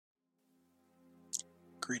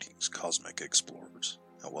Greetings, cosmic explorers,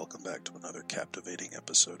 and welcome back to another captivating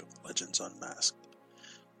episode of Legends Unmasked,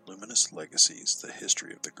 Luminous Legacies, the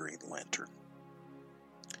History of the Green Lantern.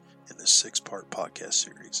 In this 6-part podcast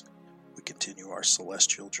series, we continue our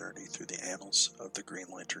celestial journey through the annals of the Green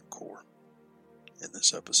Lantern Corps. In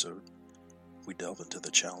this episode, we delve into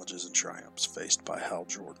the challenges and triumphs faced by Hal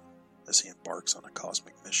Jordan as he embarks on a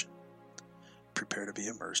cosmic mission. Prepare to be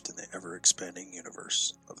immersed in the ever-expanding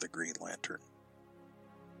universe of the Green Lantern.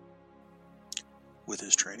 With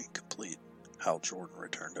his training complete, Hal Jordan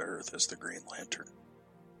returned to Earth as the Green Lantern,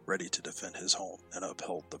 ready to defend his home and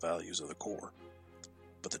uphold the values of the Corps.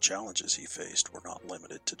 But the challenges he faced were not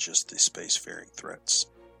limited to just the spacefaring threats.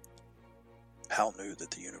 Hal knew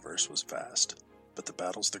that the universe was vast, but the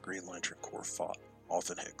battles the Green Lantern Corps fought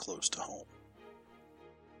often hit close to home.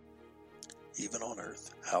 Even on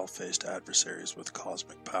Earth, Hal faced adversaries with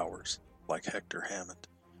cosmic powers, like Hector Hammond,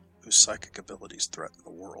 whose psychic abilities threatened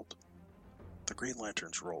the world. The Green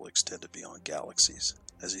Lantern's role extended beyond galaxies,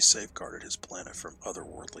 as he safeguarded his planet from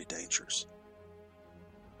otherworldly dangers.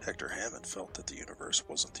 Hector Hammond felt that the universe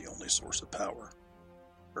wasn't the only source of power.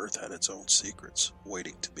 Earth had its own secrets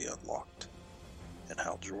waiting to be unlocked, and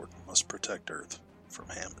Hal Jordan must protect Earth from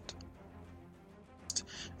Hammond,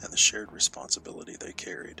 and the shared responsibility they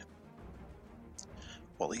carried.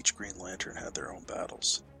 While each Green Lantern had their own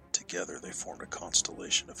battles, together they formed a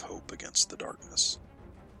constellation of hope against the darkness.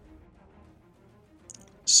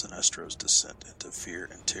 Sinestro's descent into fear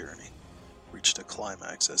and tyranny reached a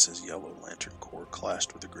climax as his Yellow Lantern Corps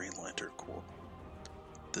clashed with the Green Lantern Corps.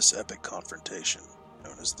 This epic confrontation,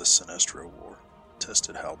 known as the Sinestro War,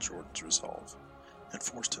 tested Hal Jordan's resolve and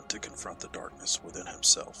forced him to confront the darkness within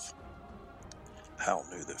himself. Hal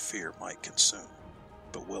knew that fear might consume,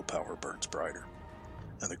 but willpower burns brighter,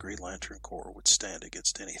 and the Green Lantern Corps would stand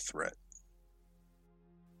against any threat.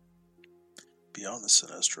 Beyond the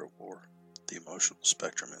Sinestro War, the emotional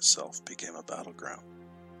spectrum itself became a battleground,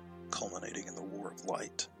 culminating in the War of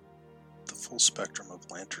Light. The full spectrum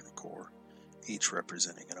of Lantern Corps, each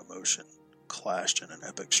representing an emotion, clashed in an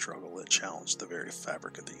epic struggle that challenged the very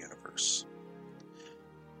fabric of the universe.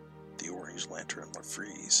 The Orange Lantern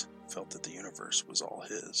LaFreeze felt that the universe was all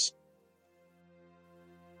his.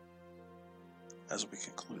 As we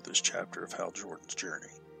conclude this chapter of Hal Jordan's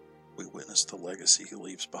journey, we witness the legacy he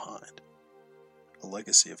leaves behind. A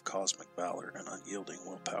legacy of cosmic valor and unyielding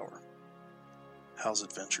willpower. Hal's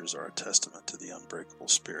adventures are a testament to the unbreakable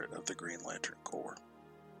spirit of the Green Lantern Corps.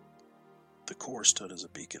 The Corps stood as a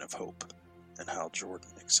beacon of hope, and Hal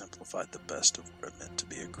Jordan exemplified the best of what it meant to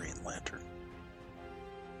be a Green Lantern.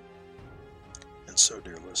 And so,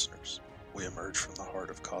 dear listeners, we emerge from the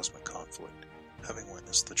heart of cosmic conflict, having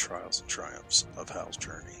witnessed the trials and triumphs of Hal's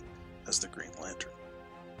journey as the Green Lantern.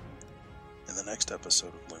 In the next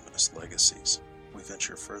episode of Luminous Legacies, we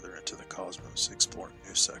venture further into the cosmos, exploring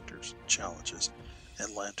new sectors, challenges,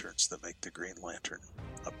 and lanterns that make the Green Lantern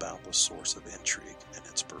a boundless source of intrigue and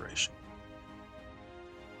inspiration.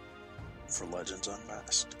 For Legends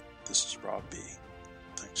Unmasked, this is Rob B.